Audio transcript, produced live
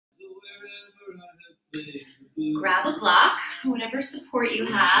Grab a block, whatever support you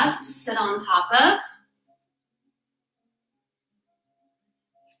have to sit on top of.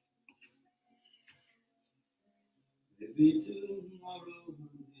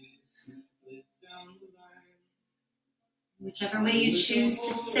 Whichever way you choose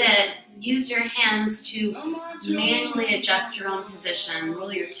to sit, use your hands to manually adjust your own position.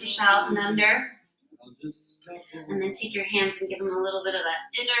 Roll your tush out and under, and then take your hands and give them a little bit of an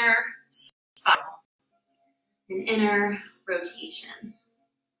inner spiral, an inner rotation.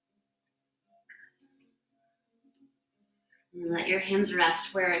 And let your hands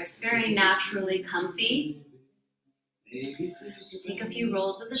rest where it's very naturally comfy. And take a few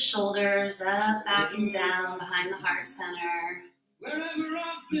rolls of the shoulders up, back, and down behind the heart center. And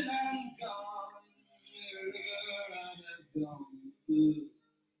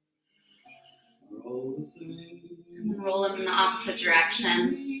then roll them in the opposite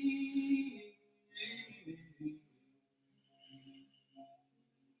direction.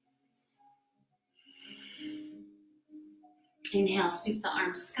 Inhale, sweep the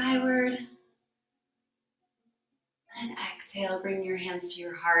arms skyward. And exhale, bring your hands to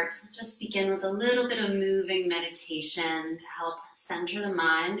your heart. Just begin with a little bit of moving meditation to help center the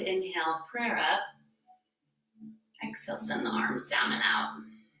mind. Inhale, prayer up. Exhale, send the arms down and out.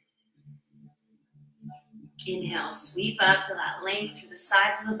 Inhale, sweep up, feel that length through the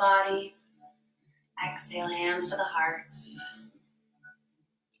sides of the body. Exhale, hands to the heart.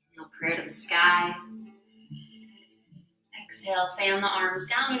 Inhale, prayer to the sky. Exhale, fan the arms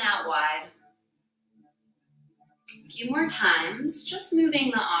down and out wide. A few more times, just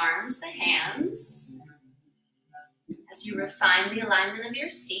moving the arms, the hands, as you refine the alignment of your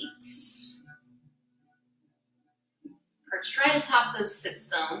seat. Perch right atop those sits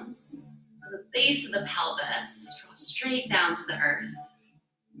bones, the base of the pelvis, draw straight down to the earth.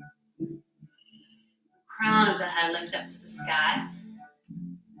 The crown of the head lift up to the sky.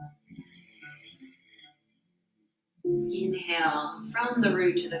 Inhale from the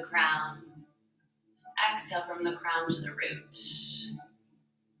root to the crown. Exhale from the crown to the root.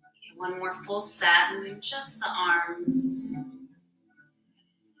 Okay, one more full set, moving just the arms.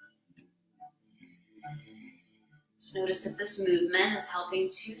 Just notice if this movement is helping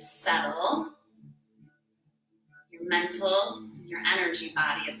to settle your mental, your energy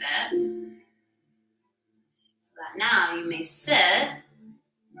body a bit. So that now you may sit and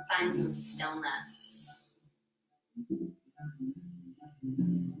find some stillness.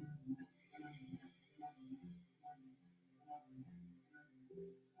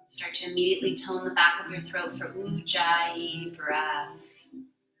 Start to immediately tone the back of your throat for Ujjayi breath.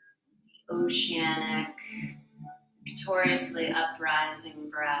 Oceanic, victoriously uprising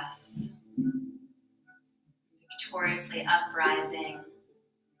breath. Victoriously uprising,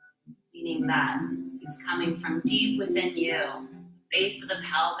 meaning that it's coming from deep within you, base of the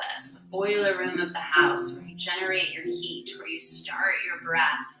pelvis, the boiler room of the house, where you generate your heat, where you start your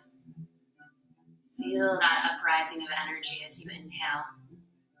breath. Feel that uprising of energy as you inhale.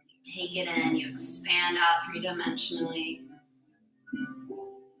 Take it in, you expand out three-dimensionally.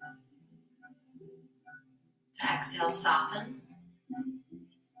 To exhale, soften.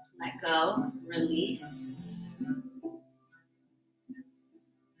 Let go, release.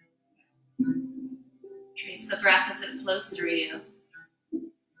 Trace the breath as it flows through you.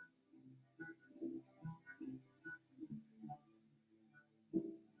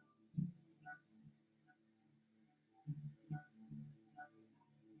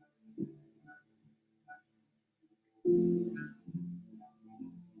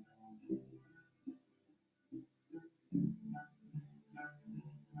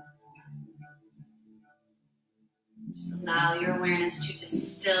 Just allow your awareness to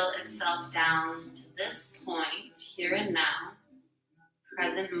distill itself down to this point, here and now,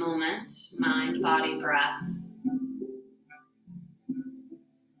 present moment, mind, body, breath.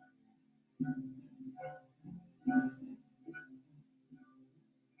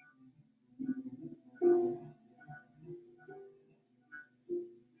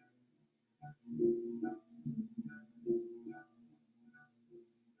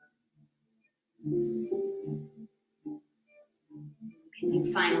 Can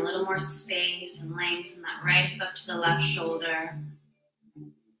you find a little more space and length from that right hip up to the left shoulder,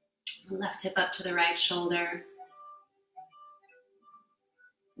 the left hip up to the right shoulder.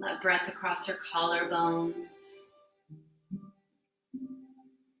 Let breath across your collarbones.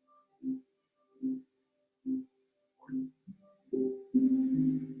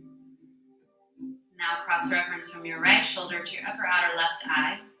 Now cross-reference from your right shoulder to your upper outer left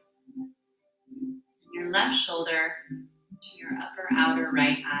eye, and your left shoulder to your upper outer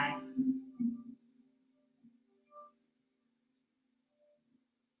right eye.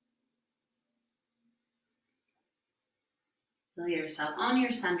 Feel yourself on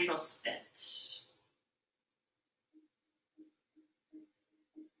your central spit.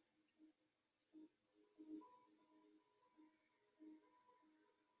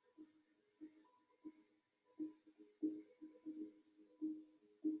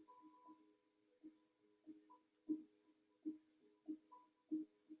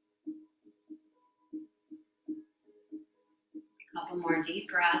 Couple more deep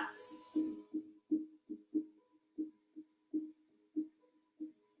breaths.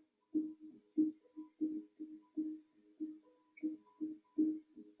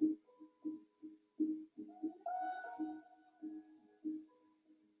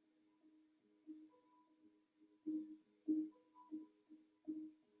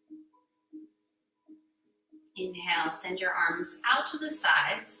 Inhale, send your arms out to the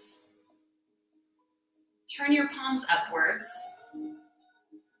sides. Turn your palms upwards.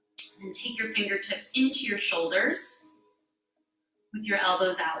 And take your fingertips into your shoulders with your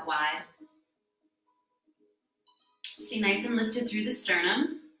elbows out wide. Stay nice and lifted through the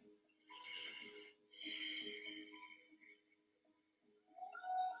sternum.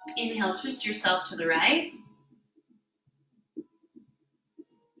 Inhale, twist yourself to the right.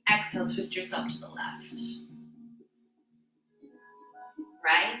 Exhale, twist yourself to the left.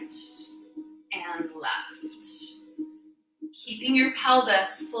 Right and left. Keeping your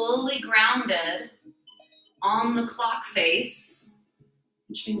pelvis fully grounded on the clock face,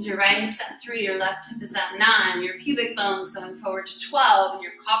 which means your right hip's at 3, your left hip is at 9, your pubic bone's going forward to 12, and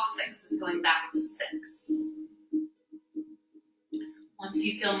your coccyx is going back to 6. Once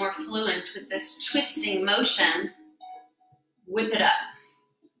you feel more fluent with this twisting motion, whip it up,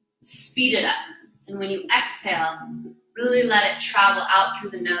 speed it up, and when you exhale, really let it travel out through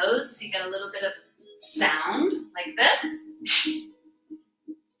the nose so you get a little bit of sound like this.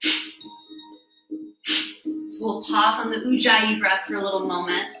 So we'll pause on the Ujjayi breath for a little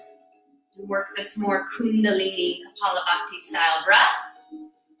moment and work this more Kundalini Kapalabhati style breath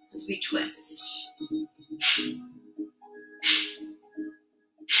as we twist. It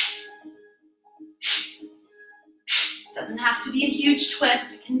doesn't have to be a huge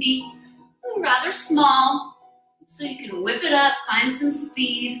twist. It can be rather small, so you can whip it up, find some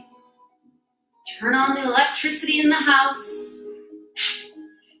speed, turn on the electricity in the house.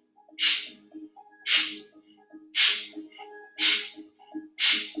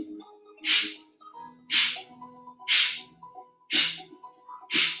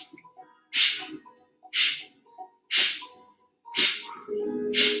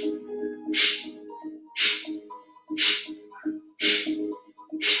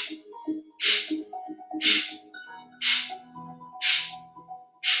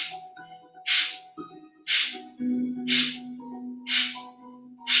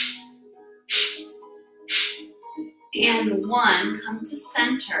 And 1, come to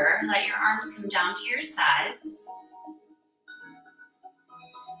center. Let your arms come down to your sides.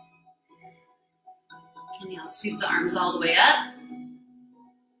 Inhale, sweep the arms all the way up.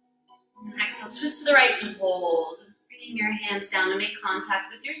 And exhale, twist to the right to hold. Bringing your hands down to make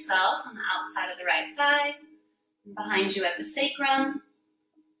contact with yourself on the outside of the right thigh. And behind you at the sacrum.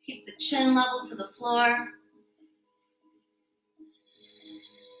 Keep the chin level to the floor.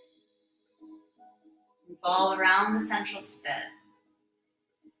 Revolve around the central spit.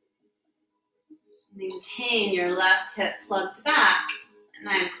 Maintain your left hip plugged back at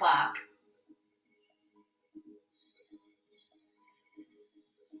 9 o'clock.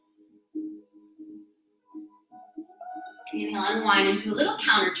 Inhale, unwind into a little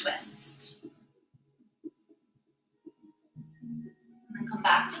counter twist. And come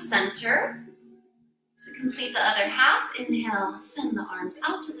back to center. To complete the other half, inhale, send the arms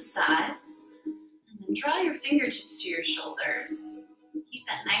out to the sides. And then draw your fingertips to your shoulders. Keep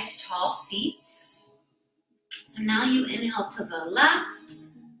that nice tall seat. So now you inhale to the left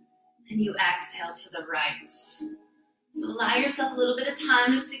and you exhale to the right. So allow yourself a little bit of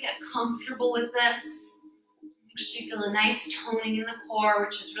time just to get comfortable with this. Make sure you feel a nice toning in the core,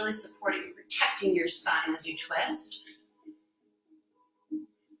 which is really supporting and protecting your spine as you twist.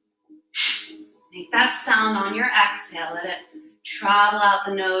 Make that sound on your exhale. Let it travel out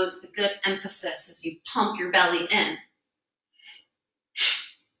the nose with a good emphasis as you pump your belly in.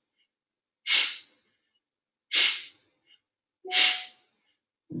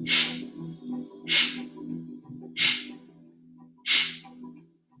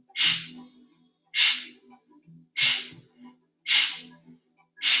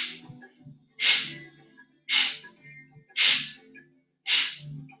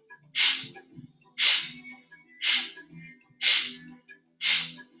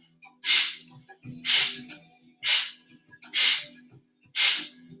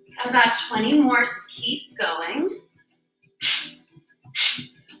 About 20 more, so keep going.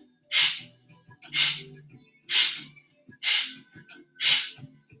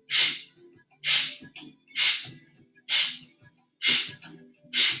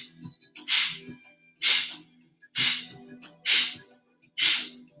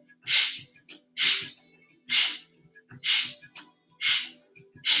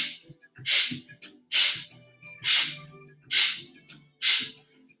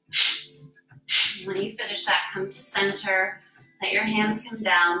 When you finish that, come to center. Let your hands come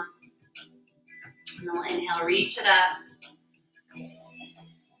down. And then we'll inhale, reach it up. And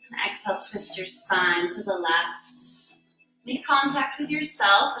exhale, twist your spine to the left. Make contact with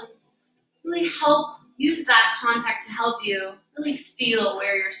yourself and really use that contact to help you really feel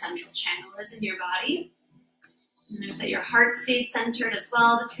where your central channel is in your body. And notice that your heart stays centered as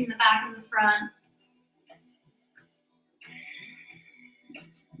well between the back and the front.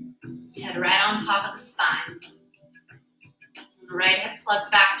 Head right on top of the spine. And the right hip plugged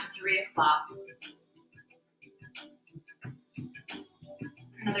back to 3 o'clock.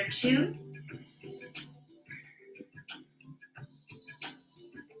 Another 2.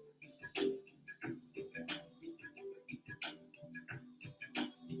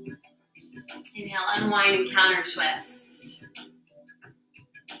 Inhale, unwind and counter twist.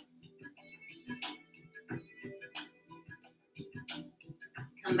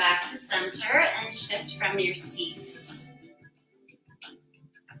 Come back to center and shift from your seat.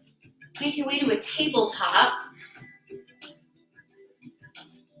 Make your way to a tabletop.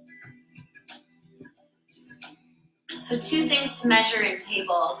 So 2 things to measure in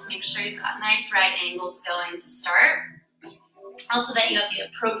table to make sure you've got nice right angles going to start. Also that you have the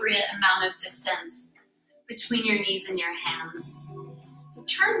appropriate amount of distance between your knees and your hands. So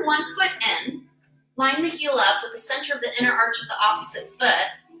turn one foot in, line the heel up with the center of the inner arch of the opposite foot,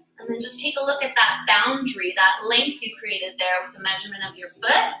 and then just take a look at that boundary, that length you created there with the measurement of your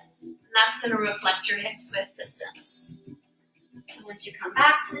foot, and that's going to reflect your hips width distance. So once you come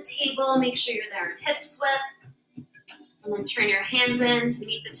back to the table, make sure you're there in hips width, and then turn your hands in to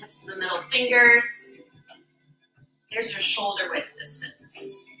meet the tips of the middle fingers. There's your shoulder width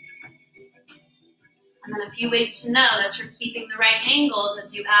distance. And then a few ways to know that you're keeping the right angles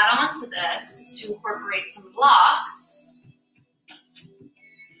as you add on to this is to incorporate some blocks.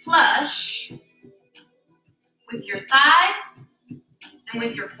 Flush with your thigh and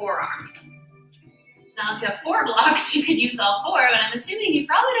with your forearm. Now if you have 4 blocks, you could use all 4, but I'm assuming you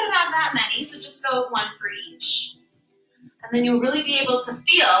probably don't have that many, so just go with 1 for each. And then you'll really be able to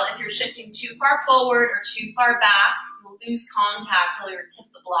feel if you're shifting too far forward or too far back. You'll lose contact or tip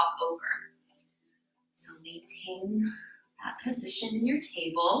the block over. So maintain that position in your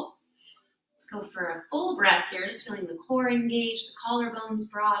table. Let's go for a full breath here, just feeling the core engage, the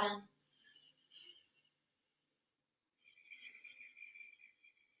collarbones broaden.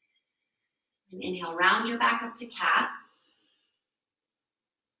 And inhale, round your back up to cat.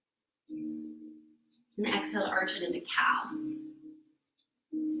 And exhale, arch it into cow.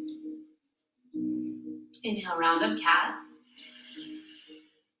 Inhale, round up cat.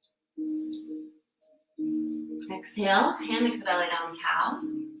 Exhale, hammock the belly down, cow.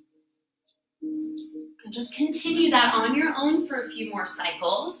 And just continue that on your own for a few more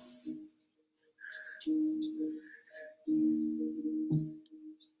cycles.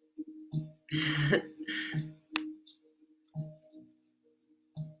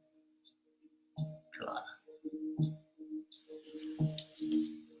 Cool.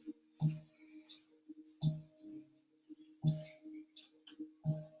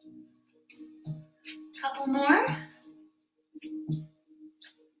 Couple more.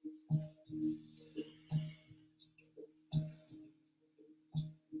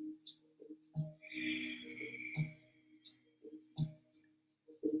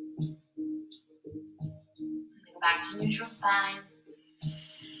 Back to neutral spine.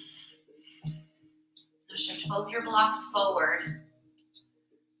 Now shift both your blocks forward.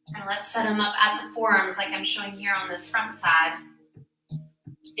 And let's set them up at the forearms like I'm showing here on this front side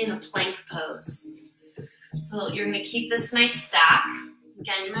in a plank pose. So you're going to keep this nice stack.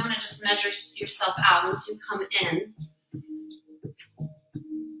 Again, you might want to just measure yourself out once you come in.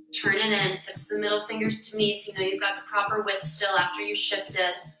 Turn it in, tips the middle fingers to me so you know you've got the proper width still after you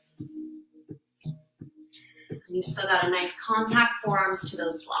shifted. You've still got a nice contact forearms to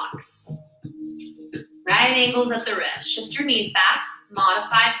those blocks. Right angles at the wrist. Shift your knees back.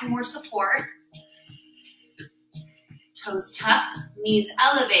 Modify for more support. Toes tucked. Knees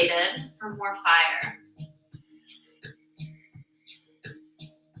elevated for more fire.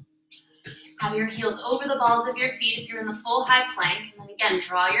 Have your heels over the balls of your feet if you're in the full high plank. And then again,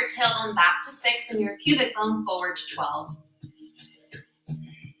 draw your tailbone back to 6 and your pubic bone forward to 12.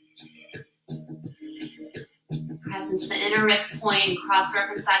 Press into the inner wrist point,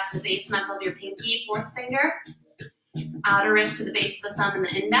 cross-reference that to the base knuckle of your pinky, fourth finger. Outer wrist to the base of the thumb and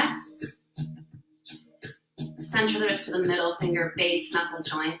the index. Center the wrist to the middle finger, base knuckle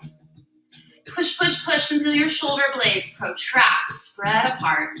joint. Push, push, push until your shoulder blades protract, spread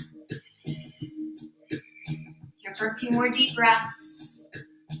apart. Here for a few more deep breaths.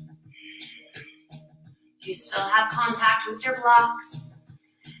 You still have contact with your blocks.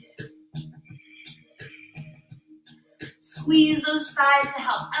 Squeeze those thighs to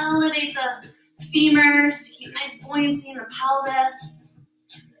help elevate the femurs, to keep nice buoyancy in the pelvis.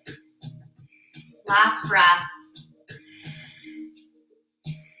 Last breath.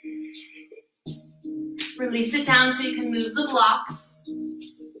 Release it down so you can move the blocks.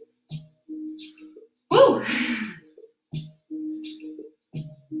 Woo!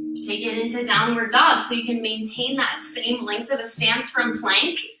 Take it into downward dog so you can maintain that same length of a stance from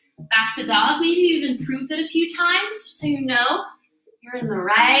plank. Back to dog. Maybe you've improved it a few times so you know you're in the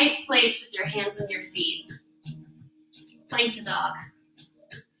right place with your hands and your feet. Plank to dog.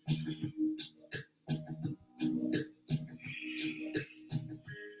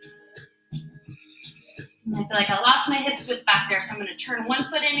 And I feel like I lost my hips width back there, so I'm going to turn one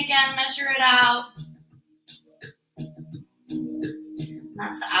foot in again, measure it out. And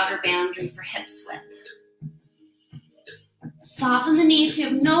that's the outer boundary for hips width. Soften the knees so you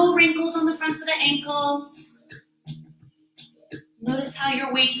have no wrinkles on the fronts of the ankles. Notice how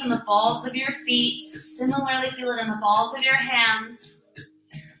your weight's in the balls of your feet. Similarly, feel it in the balls of your hands.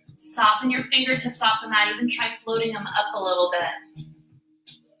 Soften your fingertips off the mat. Even try floating them up a little bit.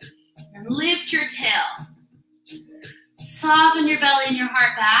 And lift your tail. Soften your belly and your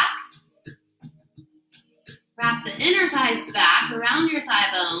heart back. Wrap the inner thighs back around your thigh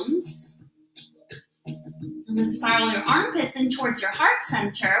bones. And then spiral your armpits in towards your heart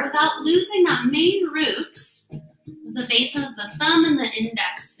center without losing that main root of the base of the thumb and the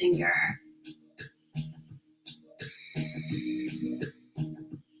index finger.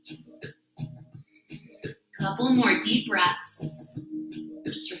 Couple more deep breaths.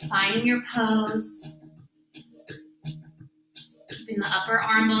 Just refining your pose. Keeping the upper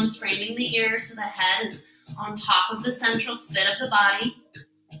arm bones framing the ears so the head is on top of the central spit of the body.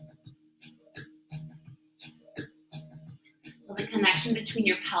 Feel the connection between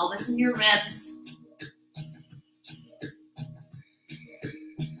your pelvis and your ribs.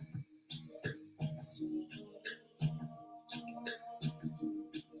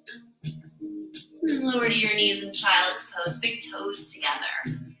 And lower to your knees in child's pose, big toes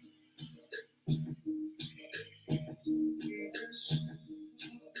together.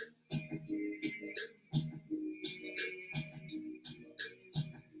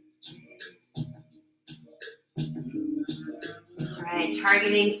 All right,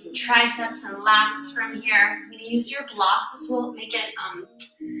 targeting some triceps and lats from here. I'm going to use your blocks. This will make it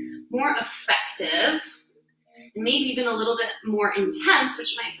more effective and maybe even a little bit more intense,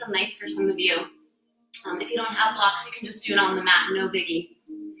 which might feel nice for some of you. If you don't have blocks, you can just do it on the mat, no biggie.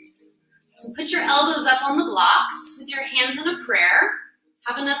 So put your elbows up on the blocks with your hands in a prayer.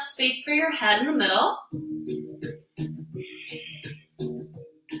 Have enough space for your head in the middle.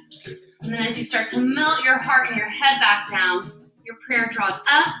 And then as you start to melt your heart and your head back down, your prayer draws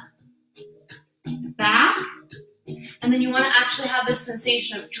up, back, and then you want to actually have this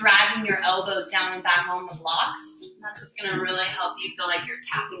sensation of dragging your elbows down and back on the blocks. That's what's going to really help you feel like you're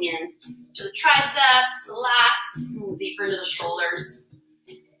tapping in to the triceps, the lats, a little deeper into the shoulders.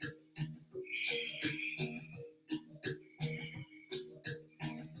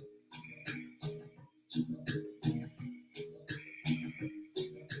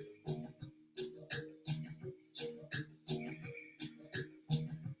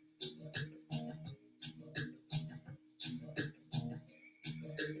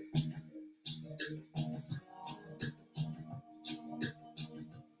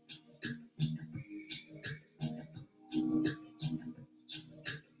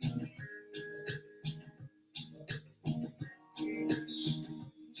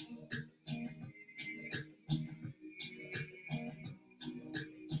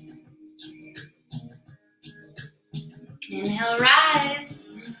 Inhale,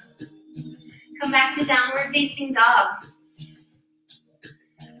 rise. Come back to downward facing dog.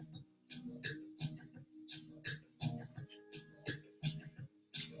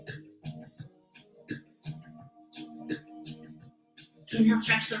 Inhale,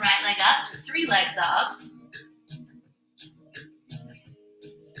 stretch the right leg up to three-leg dog.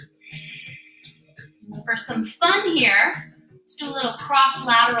 So for some fun here, let's do a little cross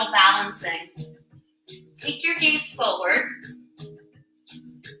lateral balancing. Take your gaze forward.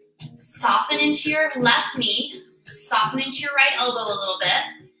 Soften into your left knee. Soften into your right elbow a little bit.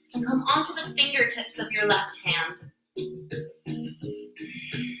 And come onto the fingertips of your left hand.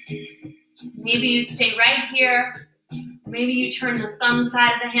 Maybe you stay right here. Maybe you turn the thumb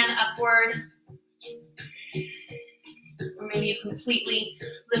side of the hand upward. Or maybe you completely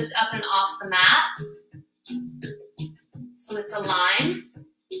lift up and off the mat. So it's a line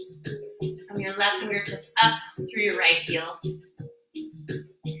from your left fingertips up through your right heel.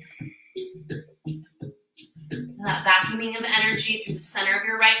 And that vacuuming of energy through the center of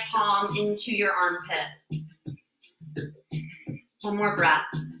your right palm into your armpit. One more breath.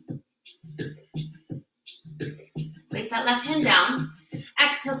 Place that left hand down.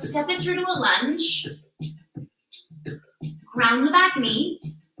 Exhale, step it through to a lunge. Ground the back knee.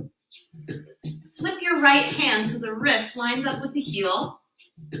 Flip your right hand so the wrist lines up with the heel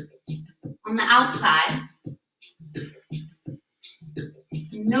on the outside.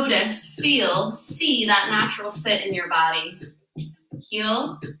 Notice, feel, see that natural fit in your body.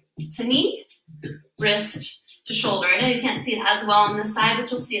 Heel to knee, wrist to shoulder. I know you can't see it as well on this side,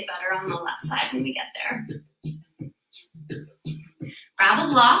 but you'll see it better on the left side when we get there. Grab a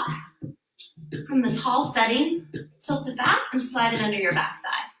block from the tall setting, tilt it back and slide it under your back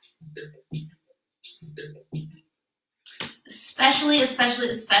thigh. Especially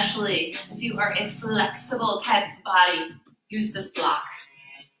if you are a flexible type of body, use this block.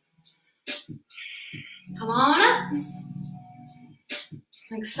 Come on up.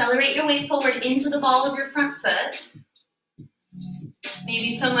 Accelerate your weight forward into the ball of your front foot.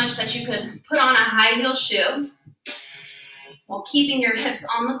 Maybe so much that you could put on a high heel shoe while keeping your hips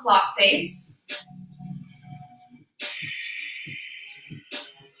on the clock face.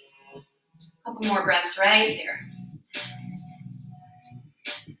 A couple more breaths right here.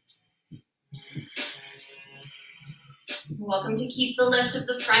 Welcome to keep the lift of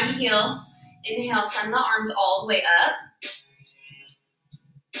the front heel. Inhale, send the arms all the way up.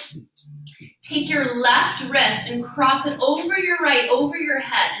 Take your left wrist and cross it over your right, over your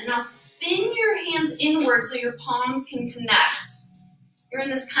head. And now spin your hands inward so your palms can connect. You're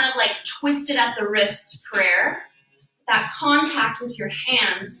in this kind of like twisted at the wrists prayer. That contact with your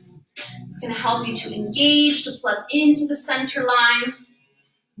hands is going to help you to engage, to plug into the center line,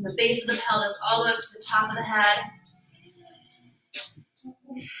 from the base of the pelvis all the way up to the top of the head.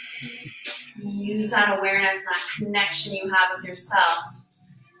 Use that awareness and that connection you have with yourself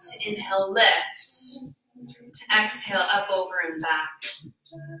to inhale, lift, to exhale, up, over, and back.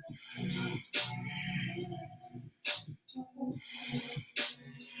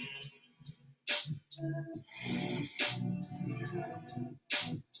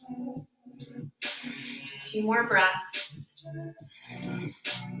 A few more breaths.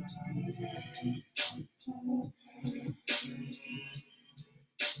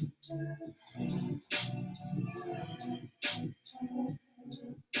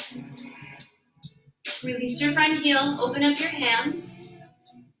 Release your front heel, open up your hands.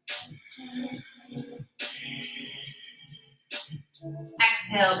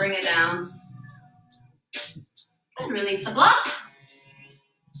 Exhale, bring it down. And release the block.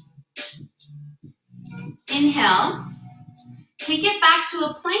 Inhale. Take it back to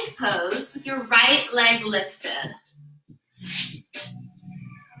a plank pose with your right leg lifted.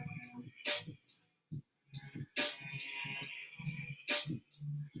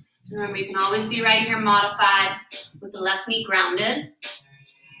 Remember, you can always be right here modified with the left knee grounded.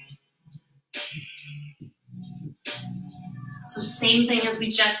 So same thing as we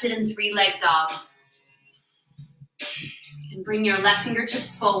just did in three-leg dog. You can bring your left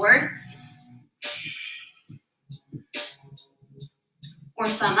fingertips forward. Or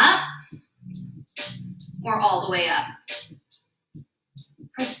thumb up. Or all the way up.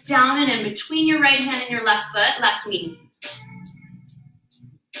 Press down and in between your right hand and your left foot, left knee.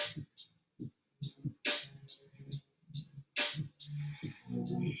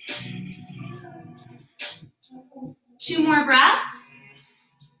 Two more breaths.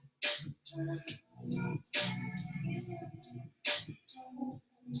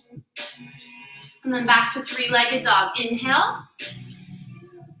 And then back to three-legged dog. Inhale.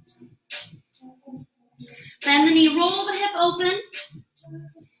 Bend the knee, roll the hip open.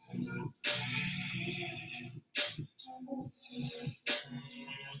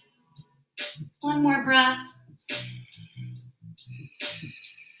 One more breath.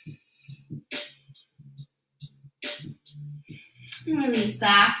 And release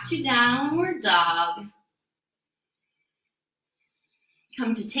back to downward dog.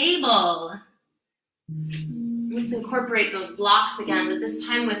 Come to table. Let's incorporate those blocks again, but this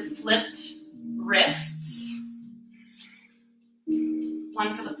time with flipped wrists.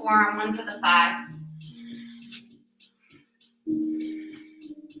 One for the forearm, one for the thigh.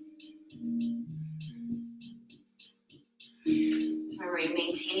 So remember, you're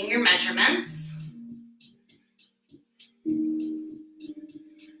maintaining your measurements.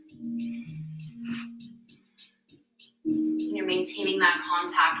 And you're maintaining that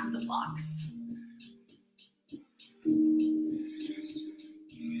contact with the blocks.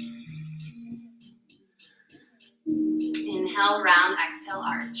 Inhale, round, exhale,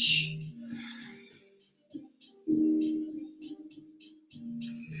 arch.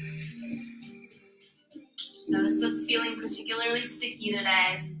 Just notice what's feeling particularly sticky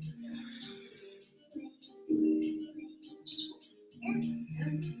today.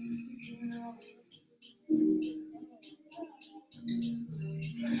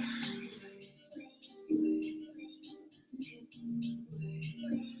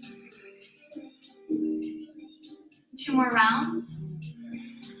 Two more rounds.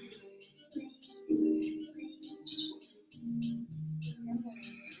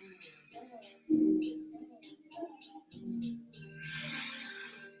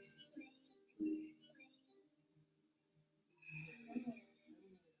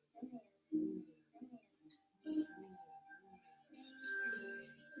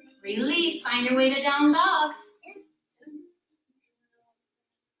 Release, find your way to down dog.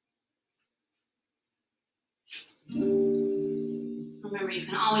 Remember, you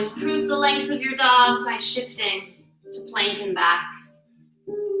can always prove the length of your dog by shifting to plank and back.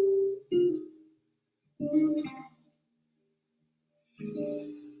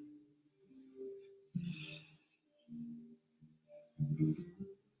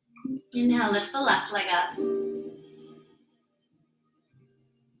 Inhale, lift the left leg up.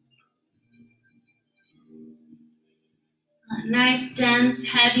 A nice, dense,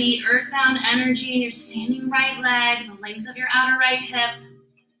 heavy, earthbound energy in your standing right leg, the length of your outer right hip.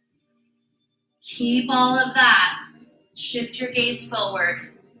 Keep all of that. Shift your gaze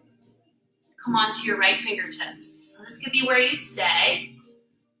forward. Come onto your right fingertips. So this could be where you stay,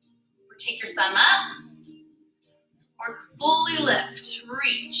 or take your thumb up, or fully lift,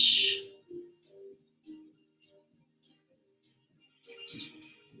 reach.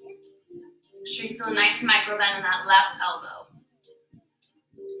 Make sure you feel a nice micro bend in that left elbow.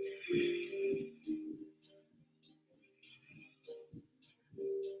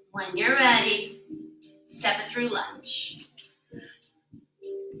 When you're ready, step it through lunge.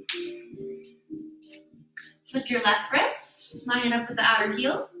 Flip your left wrist, line it up with the outer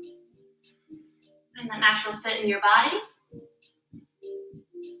heel. Find that natural fit in your body.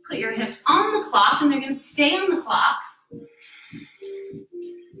 Put your hips on the clock, and they're going to stay on the clock.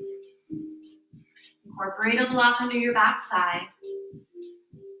 Incorporate a block under your back thigh.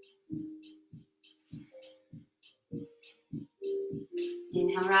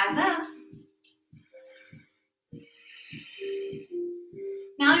 Inhale, rise up.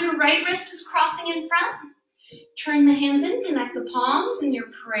 Now your right wrist is crossing in front. Turn the hands in, connect the palms in your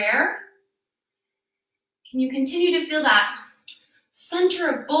prayer. Can you continue to feel that center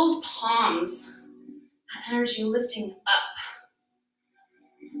of both palms, that energy lifting up?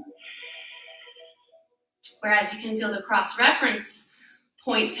 Whereas you can feel the cross-reference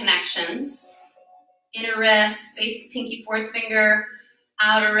point connections. Inner wrist, base of the pinky fourth finger,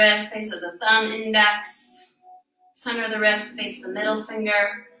 outer wrist, base of the thumb, index, center of the wrist, base of the middle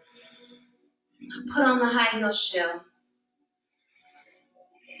finger. Put on the high heel shoe.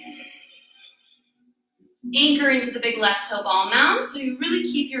 Anchor into the big left toe ball mound, so you really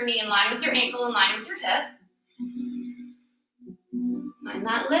keep your knee in line with your ankle, in line with your hip. Find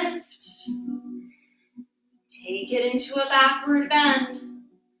that lift. Take it into a backward bend,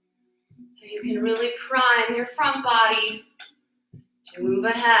 so you can really prime your front body to move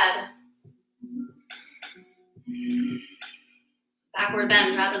ahead. Backward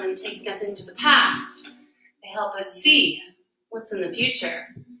bends, rather than taking us into the past, they help us see what's in the future.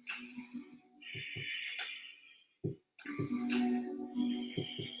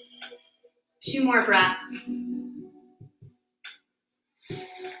 Two more breaths.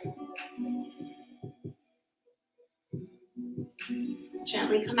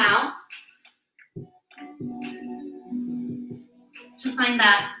 Gently come out to find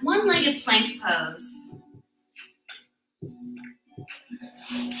that one-legged plank pose.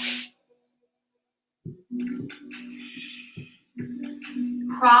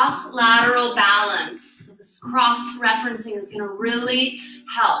 Cross lateral balance. So this cross-referencing is going to really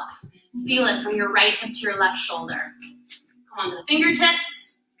help. Feel it from your right hip to your left shoulder. Come on to the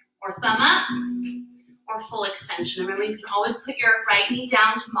fingertips or thumb up. or full extension. Remember, you can always put your right knee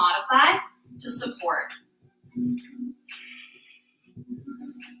down to modify, to support.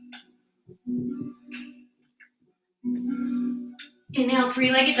 Inhale,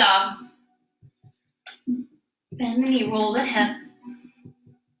 three-legged dog. Bend the knee, roll the hip.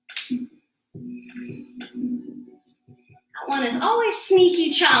 That one is always sneaky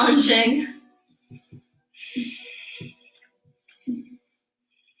challenging.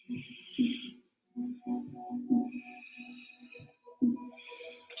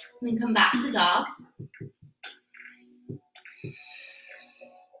 And then come back to dog.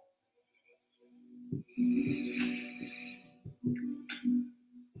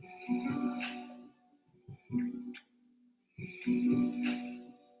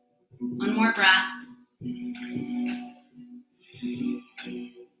 One more breath.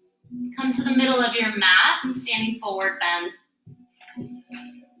 Come to the middle of your mat and standing forward bend.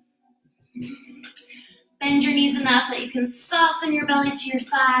 Bend your knees enough that you can soften your belly to your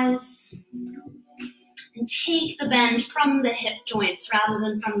thighs. And take the bend from the hip joints rather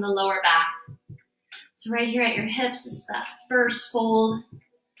than from the lower back. So right here at your hips is that first fold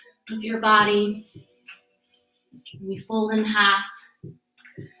of your body. And you fold in half.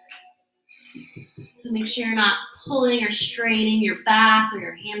 So make sure you're not pulling or straining your back or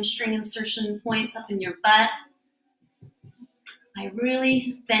your hamstring insertion points up in your butt by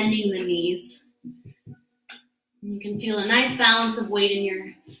really bending the knees. And you can feel a nice balance of weight in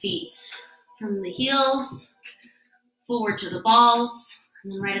your feet from the heels forward to the balls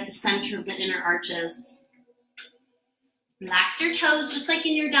and then right at the center of the inner arches. Relax your toes just like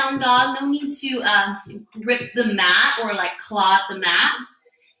in your down dog. No need to grip the mat or like claw at the mat.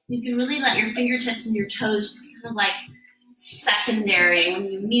 You can really let your fingertips and your toes just kind of like secondary. When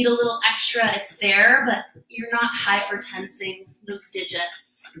you need a little extra, it's there, but you're not hypertensing those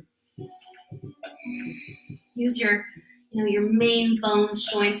digits. Use your main bones,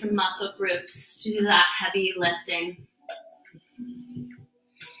 joints, and muscle groups to do that heavy lifting.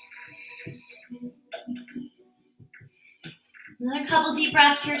 Another couple deep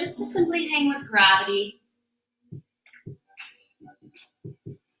breaths here just to simply hang with gravity.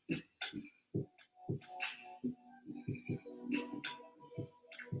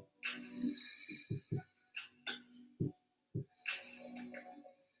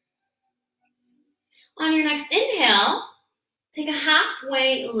 On your next inhale, take a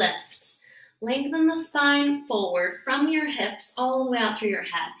halfway lift. Lengthen the spine forward from your hips all the way out through your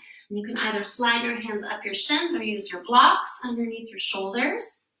head. And you can either slide your hands up your shins or use your blocks underneath your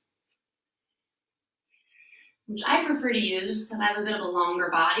shoulders, which I prefer to use just because I have a bit of a longer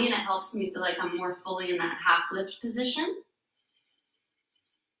body and it helps me feel like I'm more fully in that half lift position.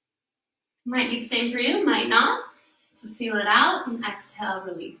 Might be the same for you, might not. So feel it out and exhale,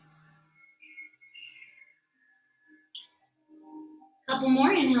 release. Couple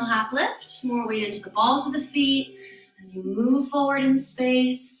more, inhale, half lift. More weight into the balls of the feet as you move forward in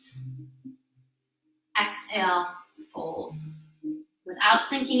space. Exhale, fold. Without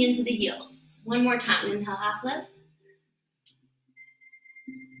sinking into the heels. One more time, inhale, half lift.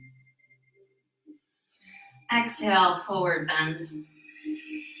 Exhale, forward bend.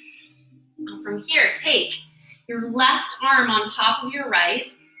 From here, take your left arm on top of your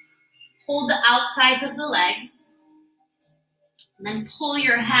right. Hold the outsides of the legs. And then pull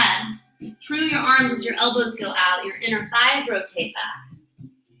your head through your arms as your elbows go out. Your inner thighs rotate back.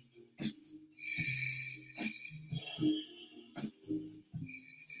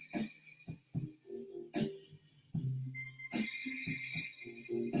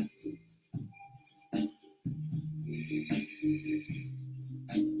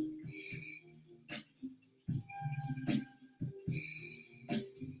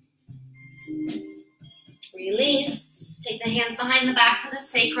 Release. Take the hands behind the back to the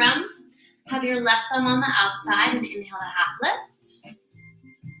sacrum. Have your left thumb on the outside and inhale a half lift.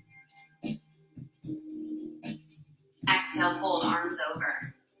 Exhale, fold arms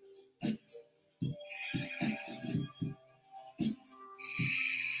over.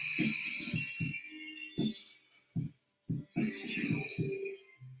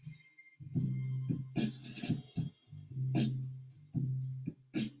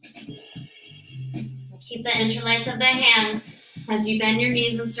 Keep the interlace of the hands as you bend your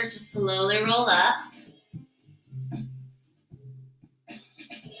knees and start to slowly roll up.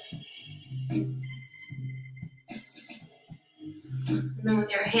 And then with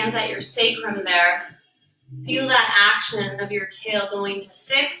your hands at your sacrum there, feel that action of your tail going to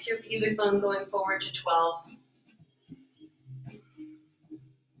 6, your pubic bone going forward to 12.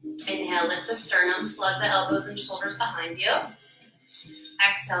 Inhale, lift the sternum, plug the elbows and shoulders behind you.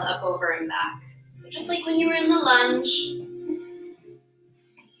 Exhale, up, over, and back. So just like when you were in the lunge,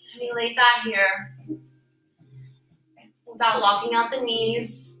 we lay back here without locking out the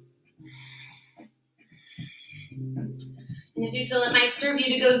knees. And if you feel it might serve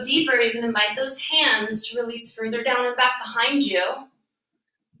you to go deeper, you can invite those hands to release further down and back behind you.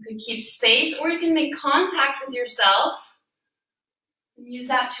 You can keep space, or you can make contact with yourself and use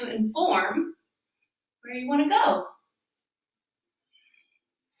that to inform where you want to go.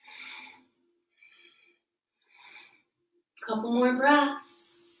 Couple more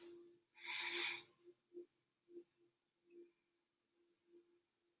breaths.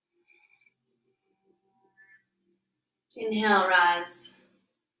 Inhale, rise.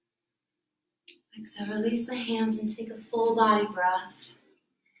 Exhale, release the hands and take a full body breath.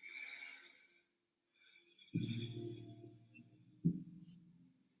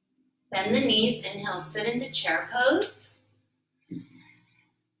 Bend the knees. Inhale, sit into chair pose.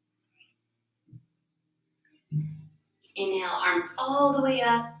 Inhale, arms all the way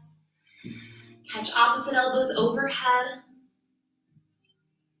up. Catch opposite elbows overhead.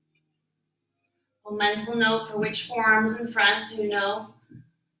 A mental note for which forearm's in front so you know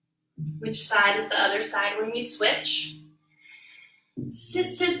which side is the other side when we switch.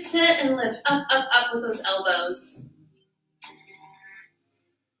 Sit, sit, sit, and lift up, up, up with those elbows.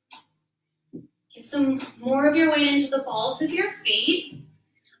 Get some more of your weight into the balls of your feet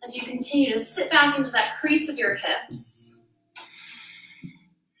as you continue to sit back into that crease of your hips.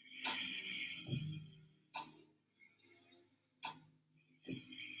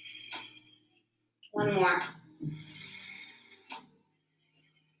 One more.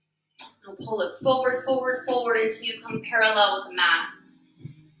 Now pull it forward, forward, forward until you come parallel with the mat.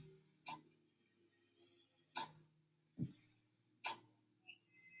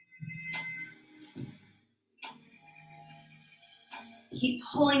 Keep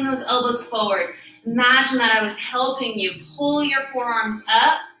pulling those elbows forward. Imagine that I was helping you pull your forearms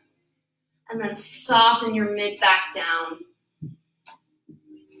up and then soften your mid back down.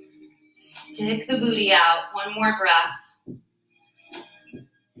 Stick the booty out. One more breath.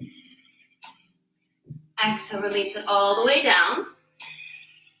 Exhale, release it all the way down.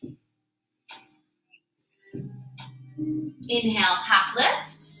 Inhale, half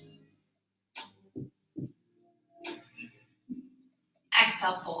lift.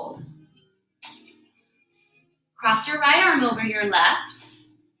 Exhale, fold. Cross your right arm over your left.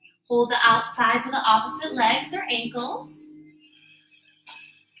 Hold the outsides of the opposite legs or ankles.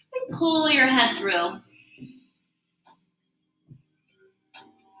 And pull your head through.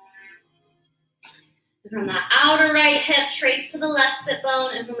 From the outer right hip, trace to the left sit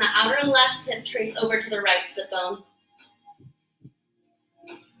bone, and from the outer left hip, trace over to the right sit bone.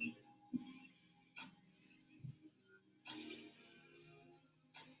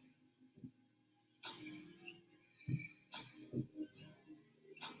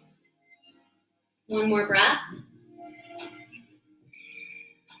 One more breath.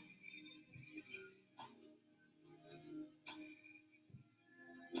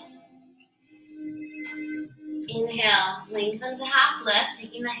 Inhale, lengthen to half lift,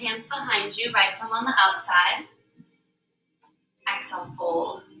 taking the hands behind you, right thumb on the outside. Exhale,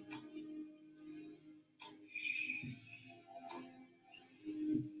 fold.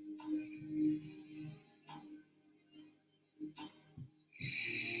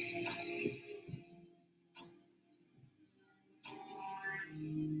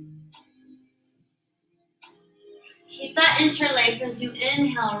 Keep that interlace as you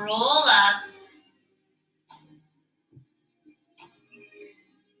inhale, roll up.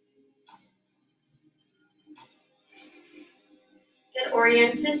 Get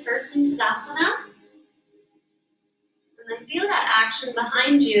oriented first into Tadasana. And then feel that action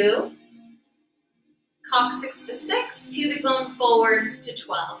behind you. Cock 6 to 6, pubic bone forward to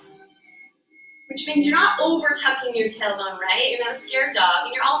 12. Which means you're not over tucking your tailbone, right? You're not a scared dog,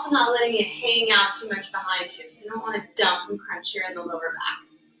 and you're also not letting it hang out too much behind you. So you don't want to dump and crunch here in the lower back.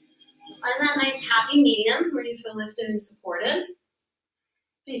 So find that nice happy medium where you feel lifted and supported.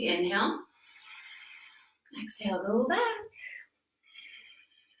 Big inhale. Exhale, go back.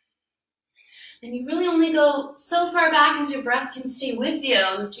 And you really only go so far back as your breath can stay with you,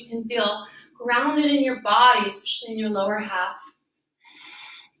 that you can feel grounded in your body, especially in your lower half.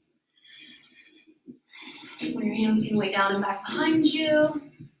 Where your hands can weigh down and back behind you.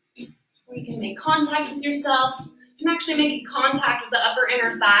 Where you can make contact with yourself. I'm actually making contact with the upper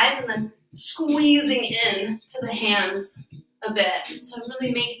inner thighs and then squeezing in to the hands a bit. So I'm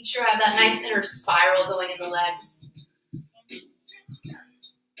really making sure I have that nice inner spiral going in the legs.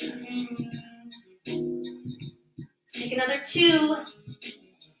 Let's take another 2.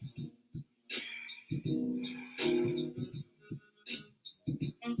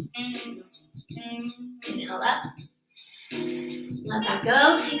 Let that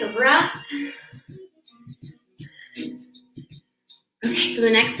go, take a breath. Okay, so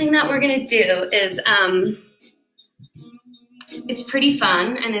the next thing that we're gonna do is, it's pretty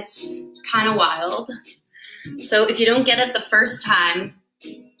fun and it's kind of wild. So if you don't get it the first time,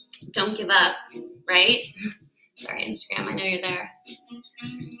 don't give up, right? Sorry, Instagram, I know you're there.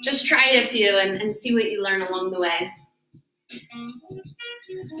 Just try it a few and see what you learn along the way.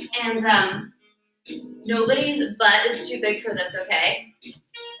 And nobody's butt is too big for this, okay?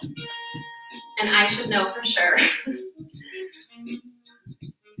 And I should know for sure.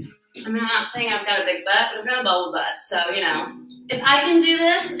 I mean, I'm not saying I've got a big butt, but I've got a bubble butt. So, you know, if I can do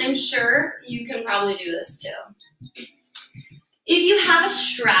this, I'm sure you can probably do this too. If you have a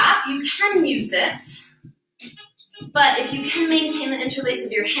strap, you can use it. But if you can maintain the interlace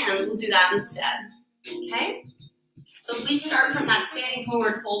of your hands, we'll do that instead. Okay? So if we start from that standing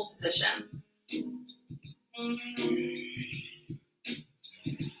forward fold position.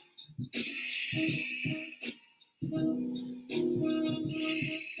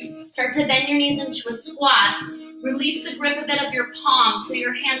 Start to bend your knees into a squat. Release the grip a bit of your palms so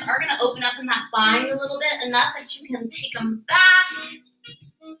your hands are going to open up in that bind a little bit, enough that you can take them back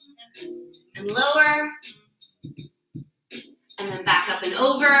and lower. And then back up and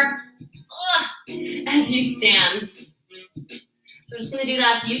over as you stand. We're just going to do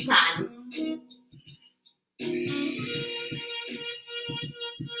that a few times.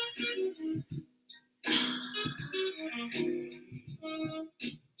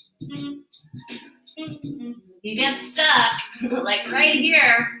 If you get stuck, like right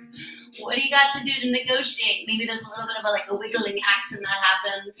here, what do you got to do to negotiate? Maybe there's a little bit of a wiggling action that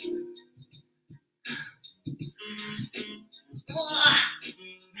happens.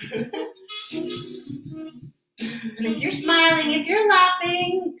 And if you're smiling, if you're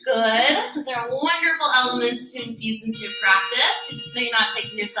laughing, good. Because there are wonderful elements to infuse into your practice. You just know you're not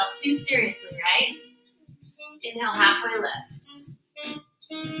taking yourself too seriously, right? Inhale, halfway lift.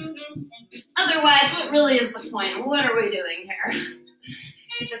 Otherwise, what really is the point? What are we doing here?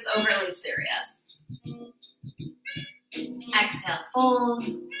 If it's overly serious. Exhale, fold.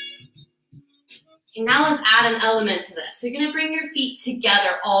 Okay, now let's add an element to this. So you're gonna bring your feet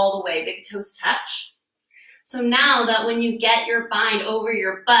together all the way, big toes touch. So now that when you get your bind over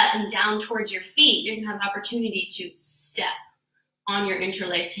your butt and down towards your feet, you're gonna have an opportunity to step on your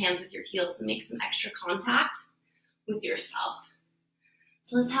interlaced hands with your heels and make some extra contact with yourself.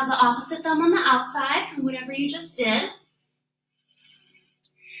 So let's have the opposite thumb on the outside from whatever you just did.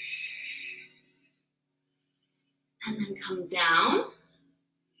 And then come down.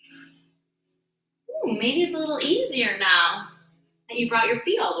 Ooh, maybe it's a little easier now that you brought your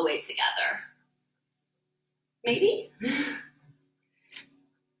feet all the way together. Maybe?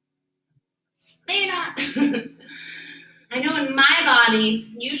 Maybe not. I know in my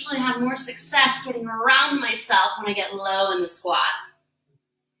body, usually have more success getting around myself when I get low in the squat.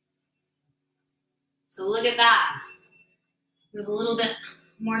 So look at that. We have a little bit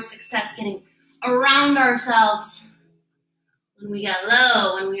more success getting around ourselves when we get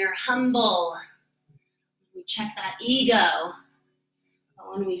low, when we are humble, when we check that ego, but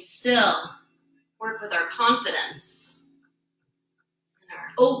when we still work with our confidence and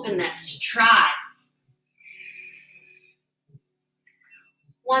our openness to try.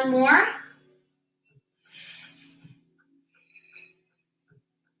 One more.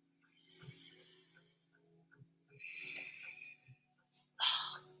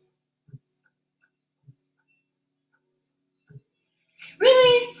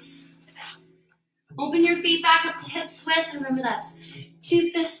 Release. Open your feet back up to hips width. Remember that's 2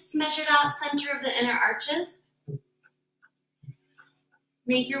 fists measured out, center of the inner arches.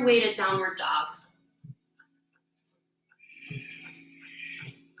 Make your way to downward dog.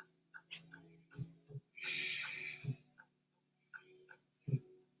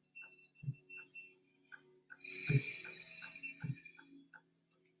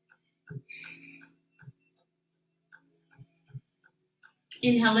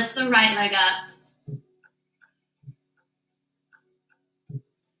 Inhale, lift the right leg up.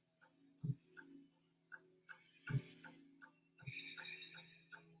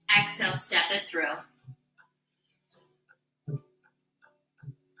 Exhale, step it through.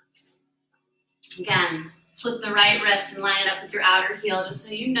 Again, flip the right wrist and line it up with your outer heel just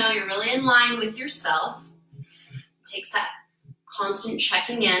so you know you're really in line with yourself. Takes that constant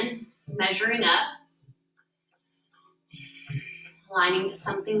checking in, measuring up, aligning to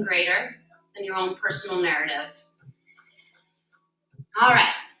something greater than your own personal narrative. All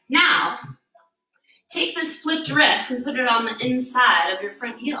right, now take this flipped wrist and put it on the inside of your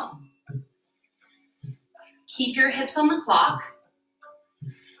front heel. Keep your hips on the clock.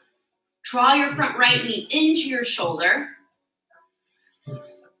 Draw your front right knee into your shoulder.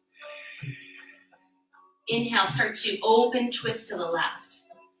 Inhale, start to open, twist to the left.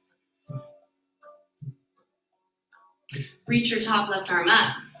 Reach your top left arm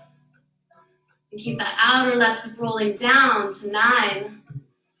up. And keep that outer left hip rolling down to 9.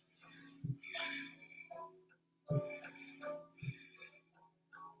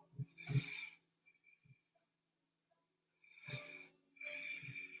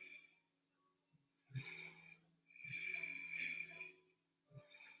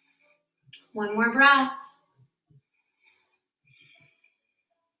 One more breath.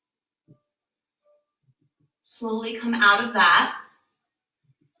 Slowly come out of that.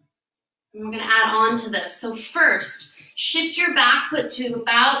 And we're going to add on to this. So first, shift your back foot to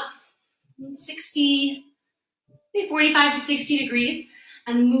about 60, maybe 45 to 60 degrees,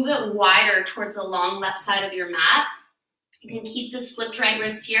 and move it wider towards the long left side of your mat. You can keep this flipped right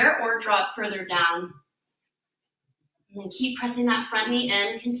wrist here or draw it further down. And then keep pressing that front knee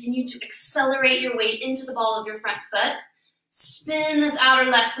in. Continue to accelerate your weight into the ball of your front foot. Spin this outer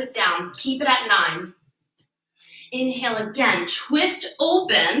left hip down. Keep it at 9. Inhale again. Twist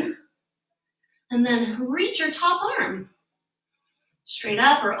open. And then reach your top arm. Straight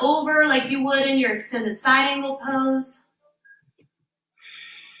up or over like you would in your extended side angle pose.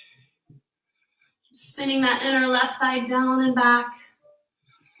 Keep spinning that inner left thigh down and back.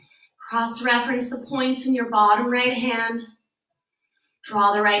 Cross-reference the points in your bottom right hand.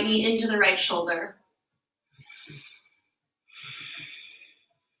 Draw the right knee into the right shoulder.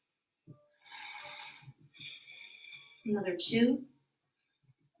 Another 2.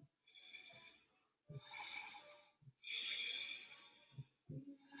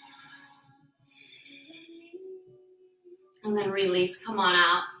 And then release, come on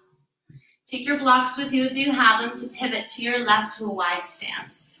out. Take your blocks with you if you have them to pivot to your left to a wide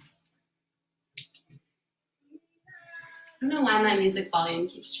stance. I don't know why my music volume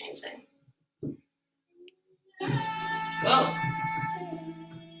keeps changing. Whoa.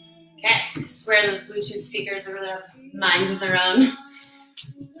 Okay, I swear those Bluetooth speakers are have minds of their own.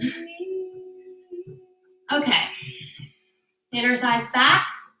 Okay, inner thighs back.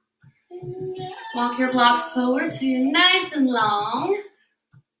 Walk your blocks forward so you're nice and long.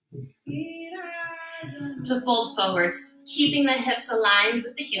 To fold forwards, keeping the hips aligned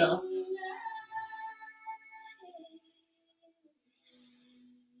with the heels.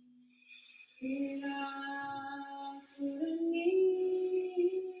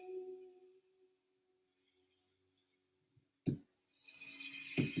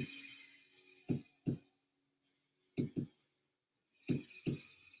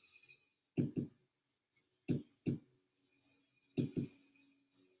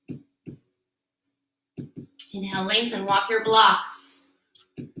 Inhale, lengthen, walk your blocks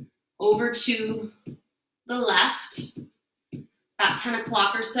over to the left, about 10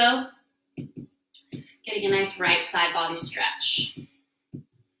 o'clock or so. Getting a nice right side body stretch.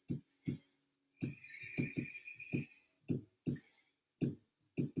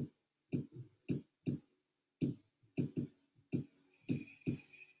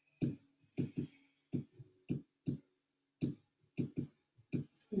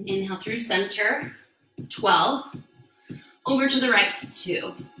 Inhale through center, 12. Over to the right to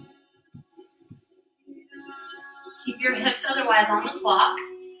 2. Keep your hips otherwise on the clock.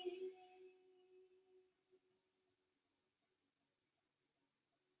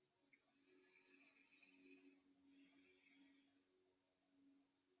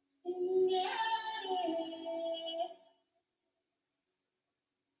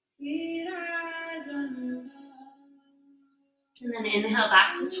 And then inhale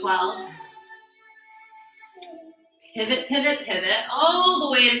back to 12. Pivot, pivot, pivot, all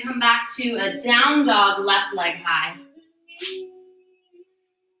the way to come back to a down dog, left leg high.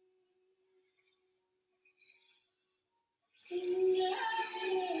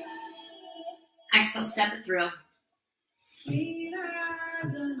 Exhale, step it through.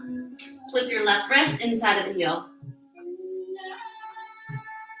 Flip your left wrist inside of the heel.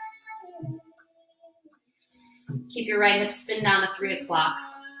 Keep your right hip spin down to 3 o'clock.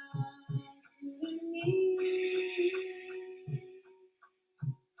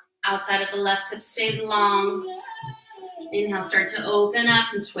 Outside of the left hip stays long. Inhale, start to open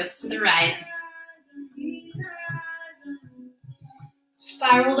up and twist to the right.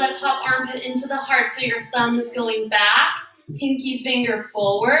 Spiral that top armpit into the heart so your thumb is going back. Pinky finger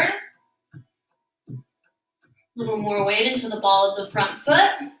forward. A little more weight into the ball of the front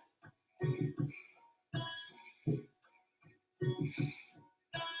foot.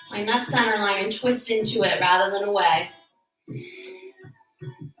 Find that center line and twist into it rather than away.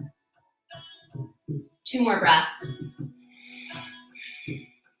 2 more breaths.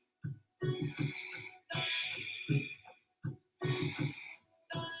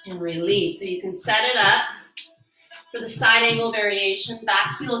 And release. So you can set it up for the side angle variation.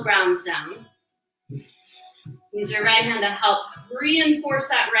 Back heel grounds down. Use your right hand to help reinforce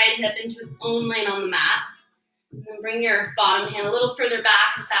that right hip into its own lane on the mat. And then bring your bottom hand a little further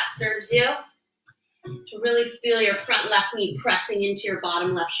back as that serves you. To really feel your front left knee pressing into your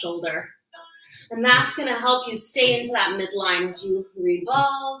bottom left shoulder. And that's going to help you stay into that midline as you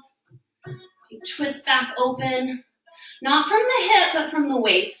revolve. You twist back open. Not from the hip, but from the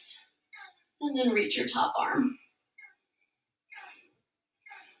waist. And then reach your top arm.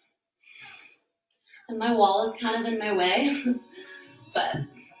 And my wall is kind of in my way, but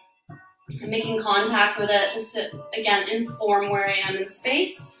I'm making contact with it just to, again, inform where I am in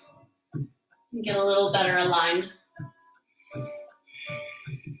space and get a little better aligned.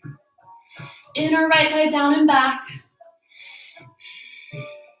 Inner right thigh down and back.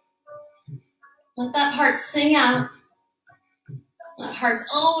 Let that heart sing out. That heart's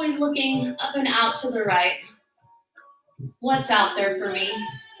always looking up and out to the right. What's out there for me?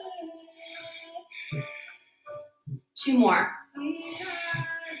 2 more.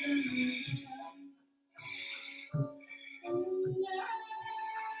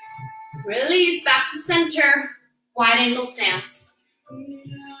 Release back to center. Wide angle stance.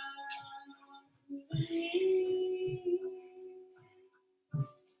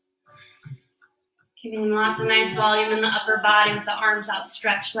 Giving lots of nice volume in the upper body with the arms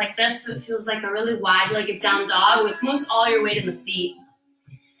outstretched like this, so it feels like a really wide-legged down dog with most all your weight in the feet.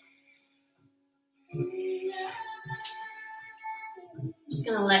 Just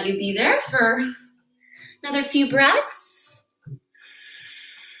gonna let you be there for another few breaths.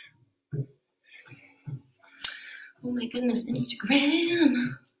 Oh my goodness,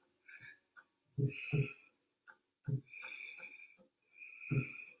 Instagram.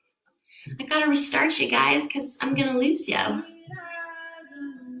 I gotta restart you guys because I'm gonna lose you.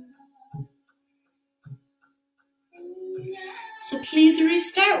 So please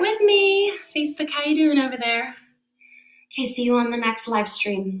restart with me. Facebook, how you doing over there? Okay, see you on the next live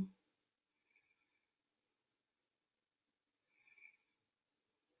stream.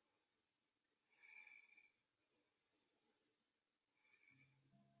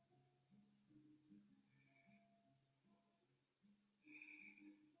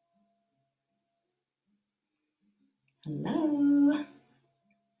 Hello.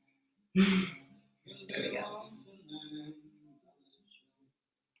 There we go.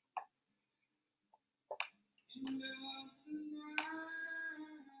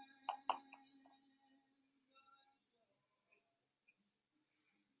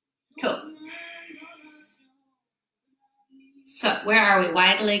 Cool. So where are we?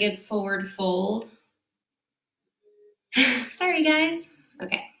 Wide-legged forward fold. Sorry, guys.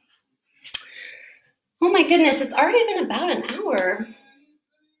 Okay. Oh my goodness, it's already been about an hour.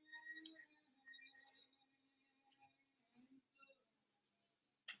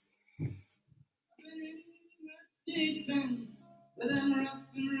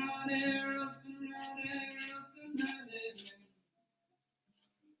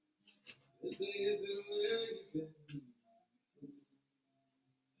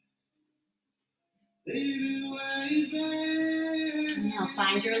 Inhale,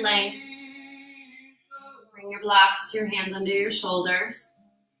 find your length. Bring your blocks, your hands under your shoulders.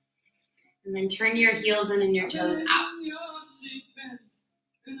 And then turn your heels in and your toes out.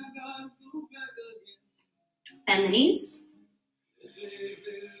 Bend the knees.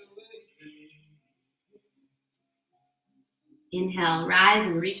 Inhale, rise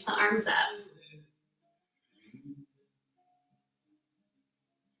and reach the arms up.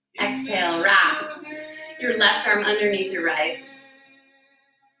 Exhale, wrap your left arm underneath your right.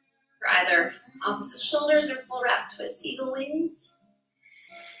 For either opposite shoulders or full wrap twist, eagle wings.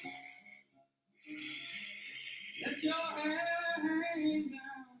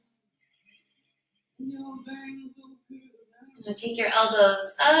 Now take your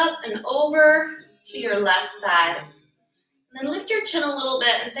elbows up and over to your left side. And then lift your chin a little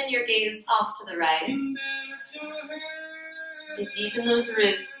bit and send your gaze off to the right. Stay deep in those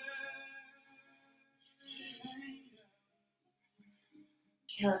roots.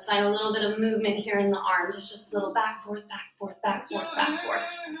 Okay, let's find a little bit of movement here in the arms. It's just a little back, forth, back, forth, back, forth, back, forth.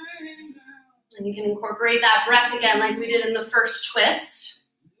 And you can incorporate that breath again like we did in the first twist.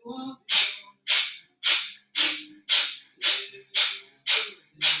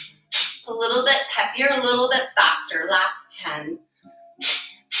 It's a little bit peppier, a little bit faster. Last 10.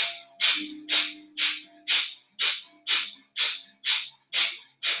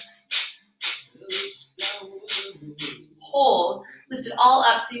 Lift it all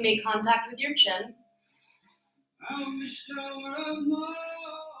up so you make contact with your chin.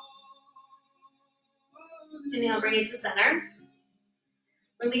 Inhale, bring it to center.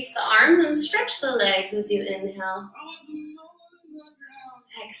 Release the arms and stretch the legs as you inhale.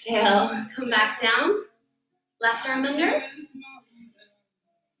 Exhale, come back down. Left arm under.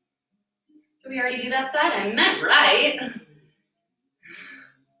 Did we already do that side? I meant right.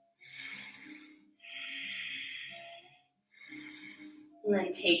 And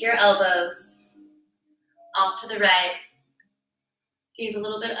then take your elbows off to the right. Gaze a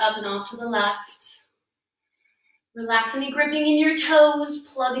little bit up and off to the left. Relax any gripping in your toes.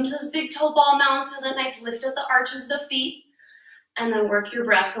 Plug into those big toe ball mounts for that nice lift of the arches of the feet. And then work your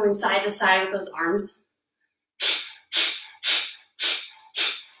breath going side to side with those arms.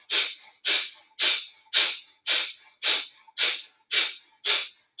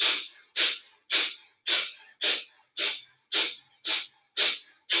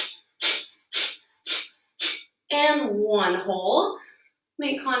 And one hold.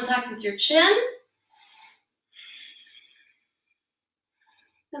 Make contact with your chin.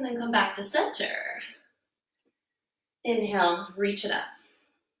 And then come back to center. Inhale, reach it up.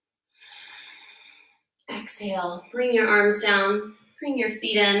 Exhale, bring your arms down, bring your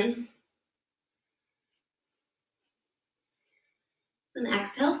feet in. And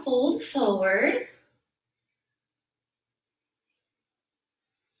exhale, fold forward.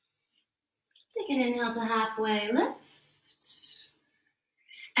 Take an inhale to halfway lift.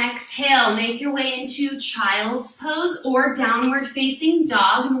 Exhale, make your way into child's pose or downward facing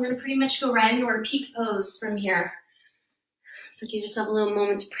dog. And we're gonna pretty much go right into our peak pose from here. So give yourself a little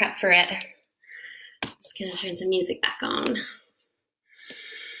moment to prep for it. Just gonna turn some music back on.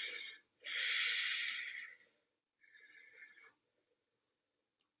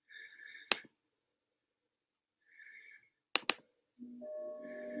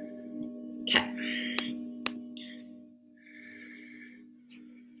 Okay.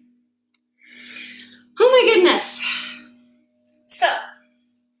 Oh my goodness. So,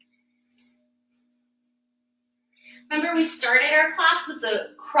 remember we started our class with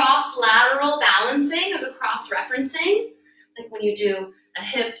the cross-lateral balancing or the cross-referencing, like when you do a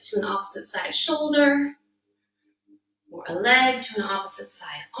hip to an opposite side shoulder, or a leg to an opposite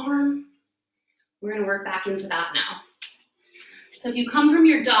side arm. We're gonna work back into that now. So if you come from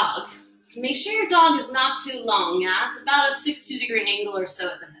your dog, make sure your dog is not too long, yeah? It's about a 60-degree angle or so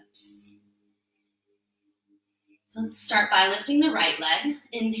at the hips. So let's start by lifting the right leg.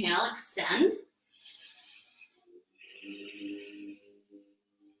 Inhale, extend.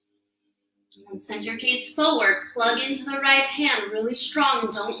 And then send your gaze forward. Plug into the right hand really strong.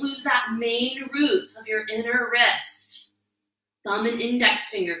 And don't lose that main root of your inner wrist. Thumb and index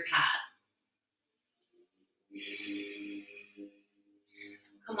finger pad.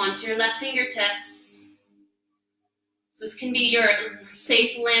 Come onto your left fingertips. So this can be your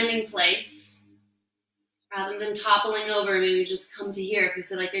safe landing place. Rather than toppling over, maybe just come to here if you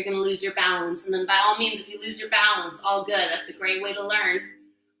feel like you're going to lose your balance. And then by all means, if you lose your balance, all good. That's a great way to learn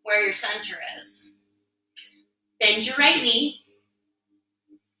where your center is. Bend your right knee.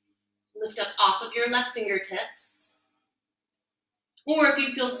 Lift up off of your left fingertips. Or if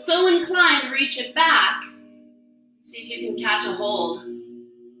you feel so inclined, reach it back. See if you can catch a hold.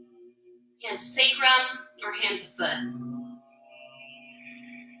 Hand to sacrum or hand to foot.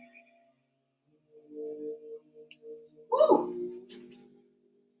 Woo!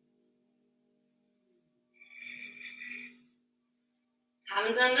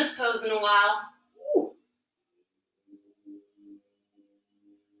 Haven't done this pose in a while. Woo.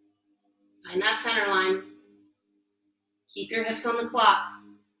 Find that center line. Keep your hips on the clock.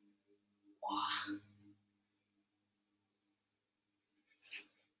 Wow.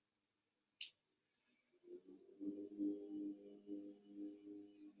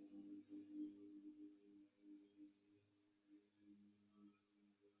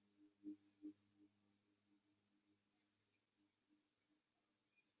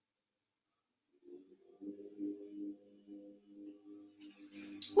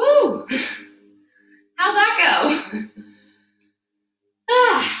 Woo! How'd that go?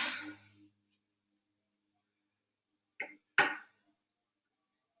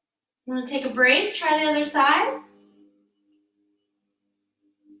 Want to take a break? Try the other side.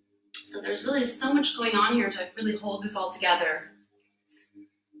 So there's really so much going on here to really hold this all together.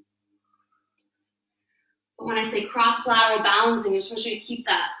 But when I say cross-lateral balancing, I just want you to keep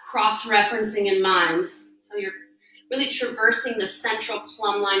that cross-referencing in mind. So you're really traversing the central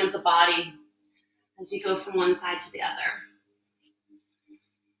plumb line of the body as you go from one side to the other.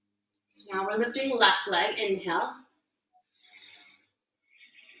 So now we're lifting left leg, inhale.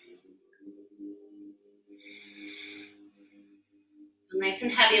 Nice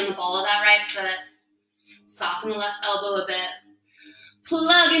and heavy on the ball of that right foot. Soften the left elbow a bit.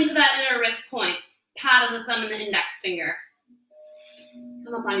 Plug into that inner wrist point. Pad of the thumb and the index finger.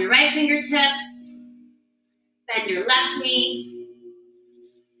 Come up on your right fingertips. Bend your left knee.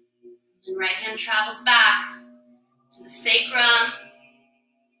 And right hand travels back to the sacrum.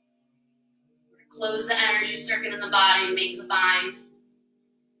 Close the energy circuit in the body and make the bind.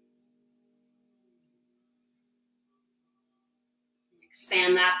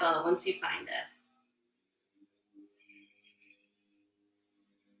 Expand that bow once you find it.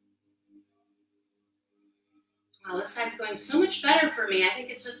 Wow, this side's going so much better for me. I think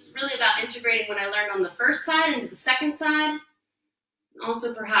it's just really about integrating what I learned on the first side into the second side. And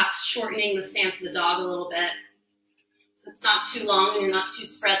also perhaps shortening the stance of the dog a little bit. So it's not too long and you're not too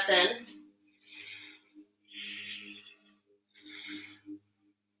spread thin.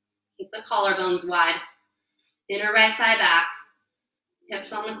 Keep the collarbones wide. Inner right thigh back.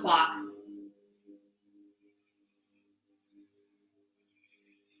 Hips on the clock.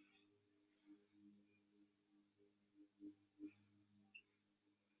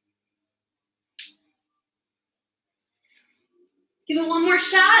 Give it one more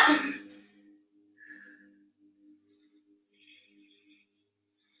shot.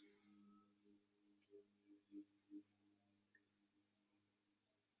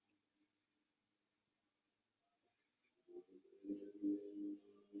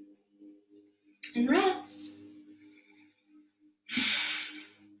 And rest.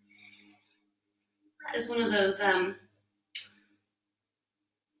 That is one of those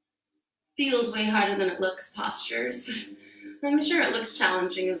feels way harder than it looks postures. I'm sure it looks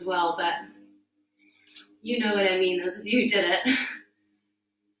challenging as well, but you know what I mean, those of you who did it. Okay,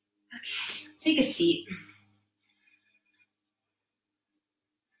 take a seat.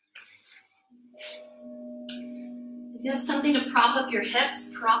 If you have something to prop up your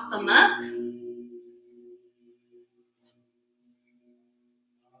hips, prop them up.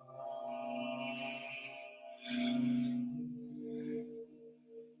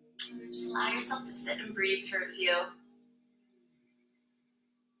 Just allow yourself to sit and breathe for a few. Back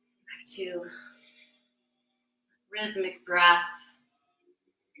to rhythmic breath.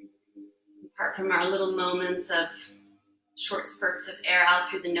 Apart from our little moments of short spurts of air out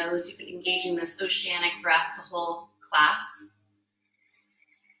through the nose, you've been engaging this oceanic breath the whole class.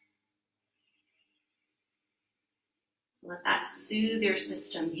 So let that soothe your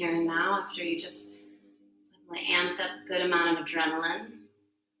system here and now after you just amped up a good amount of adrenaline.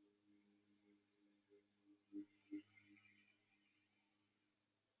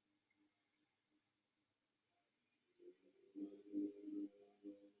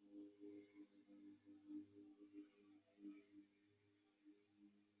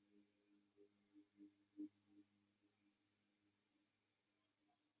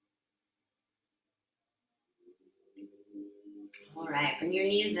 All right, bring your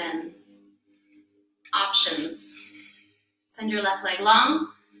knees in. Options. Send your left leg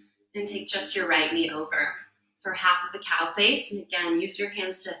long and take just your right knee over for half of the cow face. And again, use your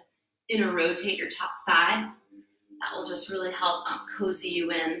hands to inner rotate your top thigh. That will just really help cozy you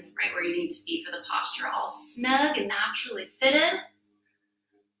in right where you need to be for the posture, all snug and naturally fitted.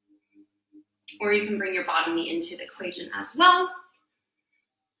 Or you can bring your bottom knee into the equation as well.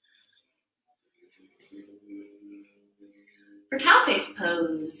 For cow face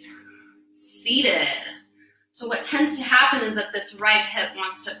pose, seated. So what tends to happen is that this right hip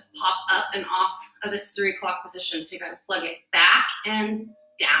wants to pop up and off of its 3 o'clock position. So you gotta plug it back and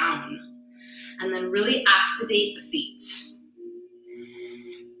down. And then really activate the feet.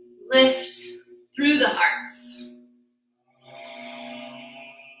 Lift through the hearts.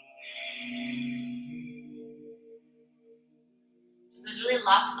 So there's really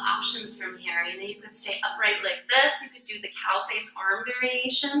lots of options from here. You know, you could stay upright like this. You could do the cow face arm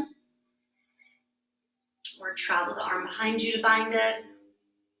variation. Or travel the arm behind you to bind it.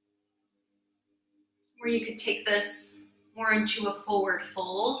 Or you could take this more into a forward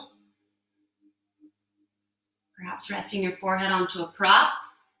fold. Perhaps resting your forehead onto a prop.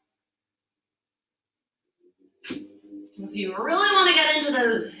 If you really want to get into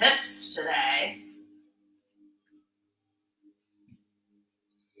those hips today,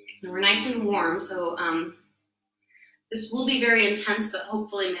 and we're nice and warm, so this will be very intense, but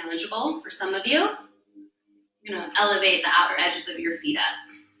hopefully manageable for some of you. You're going to elevate the outer edges of your feet up.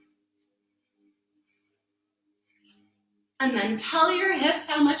 And then tell your hips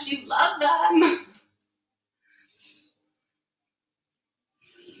how much you love them.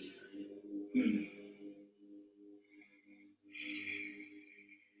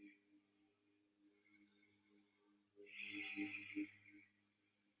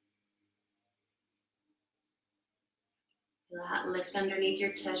 that lift underneath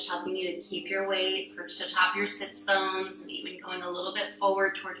your tush, helping you to keep your weight, perched atop your sits bones, and even going a little bit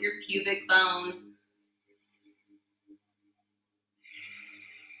forward toward your pubic bone.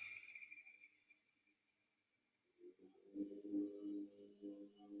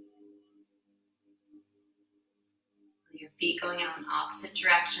 Your feet going out in opposite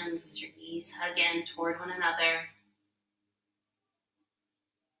directions as your knees hug in toward one another.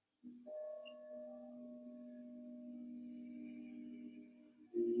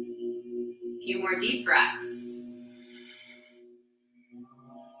 A few more deep breaths.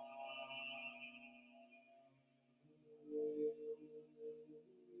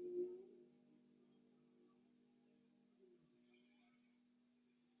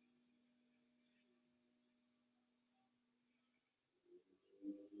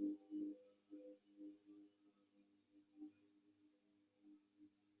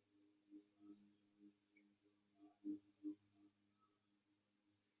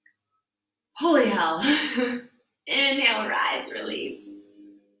 Holy hell. Inhale, rise, release.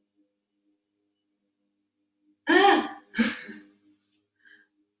 Ah.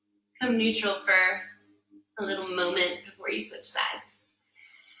 Come neutral for a little moment before you switch sides.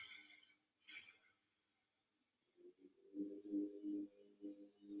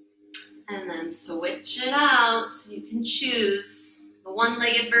 And then switch it out. You can choose the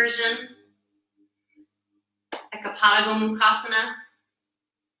one-legged version, Ekapada Gomukhasana,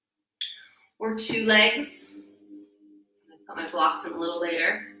 or 2 legs. I'll put my blocks in a little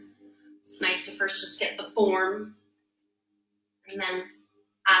later. It's nice to first just get the form and then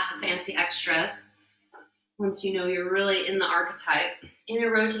add the fancy extras. Once you know you're really in the archetype, you're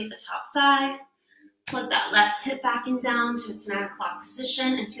gonna rotate the top thigh, plug that left hip back and down to its 9 o'clock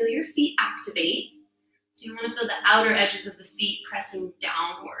position, and feel your feet activate. So you wanna feel the outer edges of the feet pressing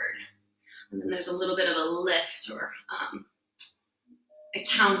downward. And then there's a little bit of a lift or a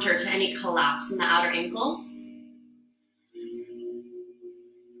counter to any collapse in the outer ankles.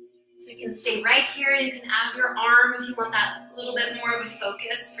 So you can stay right here. You can add your arm if you want that little bit more of a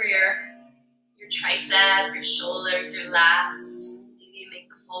focus for your tricep, your shoulders, your lats. Maybe you make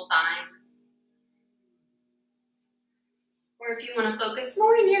the full bind. Or if you want to focus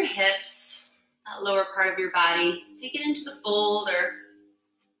more in your hips, that lower part of your body, take it into the fold or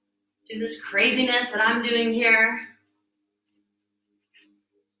do this craziness that I'm doing here.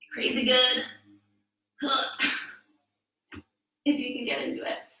 Crazy good. If you can get into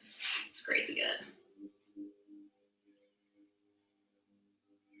it, it's crazy good.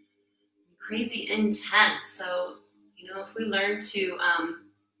 Crazy intense. So, if we learn to,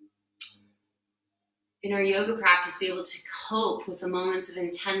 in our yoga practice, be able to cope with the moments of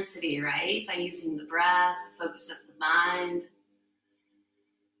intensity, right? By using the breath, the focus of the mind,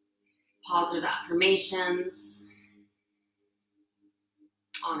 positive affirmations,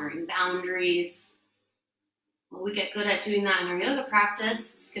 honoring boundaries. Well, we get good at doing that in our yoga practice,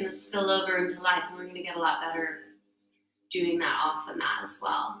 it's going to spill over into life, and we're going to get a lot better doing that off the mat as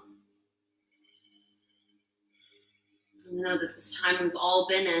well. I know that this time we've all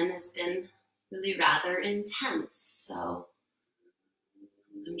been in has been really rather intense, so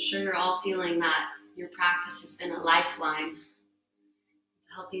I'm sure you're all feeling that your practice has been a lifeline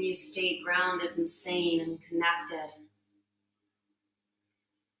to helping you stay grounded and sane and connected.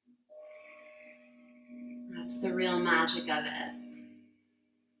 That's the real magic of it.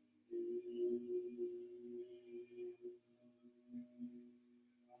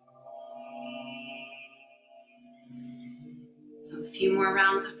 So a few more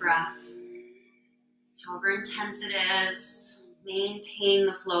rounds of breath. However intense it is, just maintain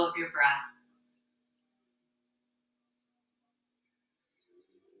the flow of your breath.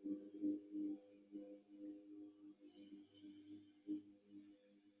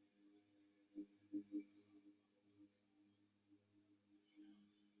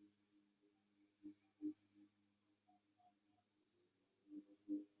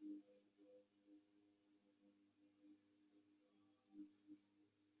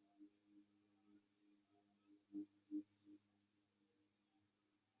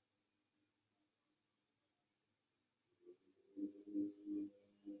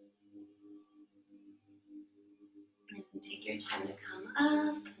 And take your time to come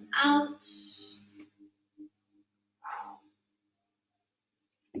up and out.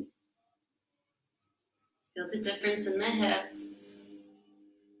 Feel the difference in the hips.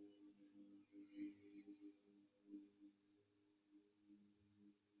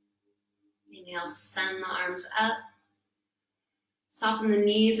 Inhale, send the arms up. Soften the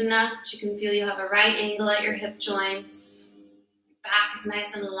knees enough that you can feel you have a right angle at your hip joints. Your back is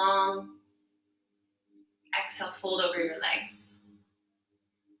nice and long. exhale, fold over your legs.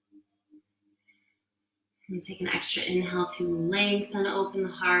 And take an extra inhale to lengthen, open the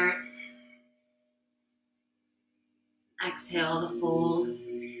heart. Exhale to fold. If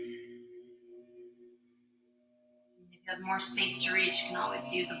you have more space to reach, you can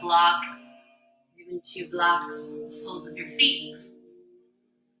always use a block, even 2 blocks, the soles of your feet.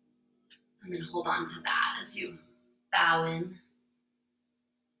 And then hold on to that as you bow in.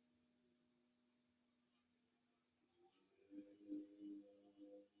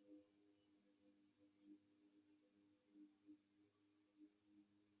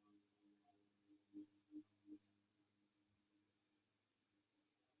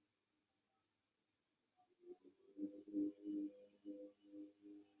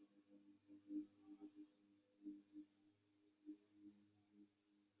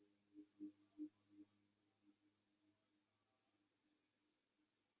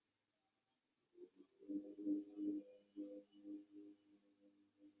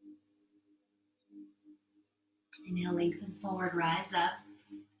 Inhale, lengthen forward, rise up,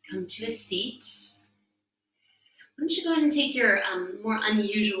 come to a seat. Why don't you go ahead and take your more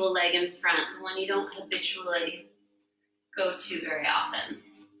unusual leg in front, the one you don't habitually go to very often.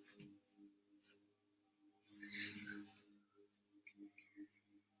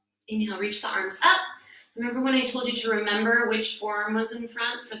 Inhale, reach the arms up. Remember when I told you to remember which forearm was in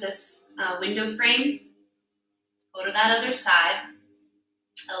front for this window frame? Go to that other side.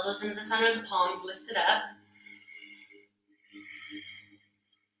 Elbows into the center of the palms, lift it up.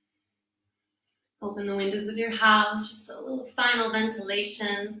 Open the windows of your house, just a little final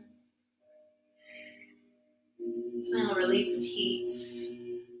ventilation. Final release of heat.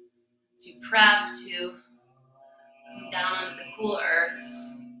 As you prep to come down onto the cool earth.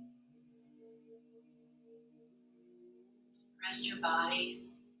 Rest your body.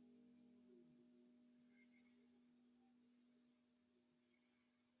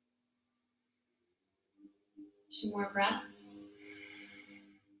 Two more breaths.